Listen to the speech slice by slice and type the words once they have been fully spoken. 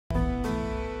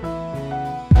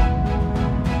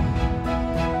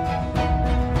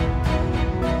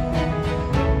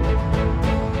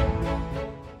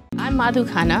I'm Madhu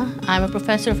Khanna. I'm a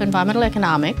professor of environmental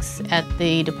economics at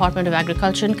the Department of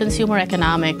Agriculture and Consumer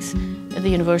Economics at the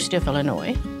University of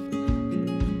Illinois.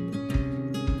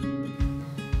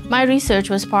 My research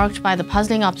was sparked by the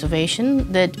puzzling observation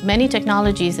that many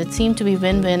technologies that seem to be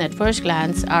win-win at first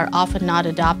glance are often not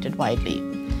adopted widely.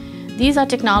 These are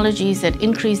technologies that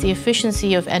increase the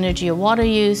efficiency of energy or water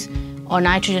use or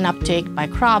nitrogen uptake by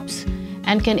crops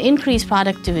and can increase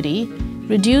productivity,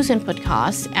 reduce input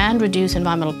costs, and reduce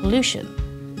environmental pollution.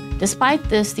 Despite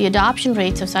this, the adoption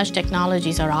rates of such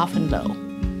technologies are often low.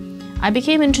 I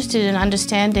became interested in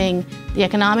understanding the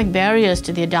economic barriers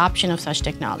to the adoption of such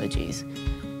technologies.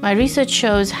 My research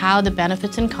shows how the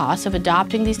benefits and costs of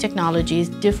adopting these technologies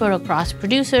differ across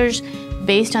producers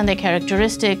based on their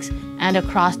characteristics and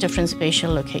across different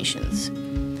spatial locations.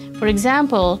 For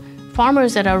example,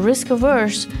 farmers that are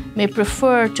risk-averse may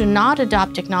prefer to not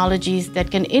adopt technologies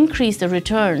that can increase the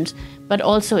returns but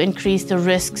also increase the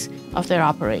risks of their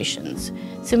operations.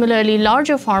 Similarly,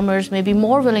 larger farmers may be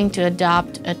more willing to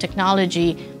adopt a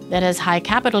technology that has high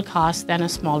capital costs than a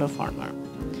smaller farmer.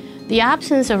 The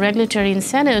absence of regulatory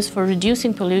incentives for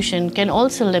reducing pollution can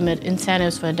also limit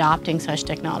incentives for adopting such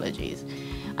technologies.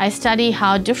 I study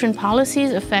how different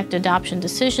policies affect adoption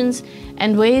decisions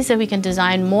and ways that we can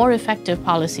design more effective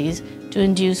policies to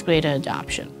induce greater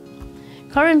adoption.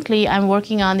 Currently, I'm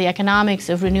working on the economics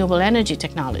of renewable energy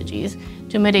technologies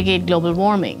to mitigate global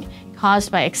warming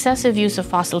caused by excessive use of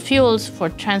fossil fuels for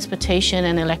transportation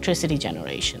and electricity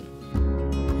generation.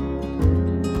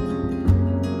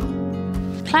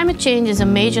 Climate change is a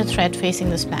major threat facing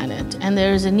this planet, and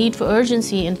there is a need for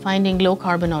urgency in finding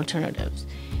low-carbon alternatives.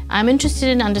 I'm interested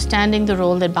in understanding the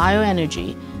role that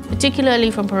bioenergy,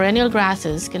 particularly from perennial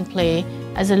grasses, can play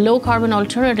as a low-carbon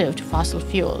alternative to fossil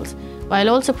fuels, while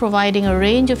also providing a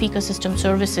range of ecosystem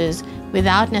services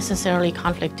without necessarily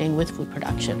conflicting with food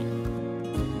production.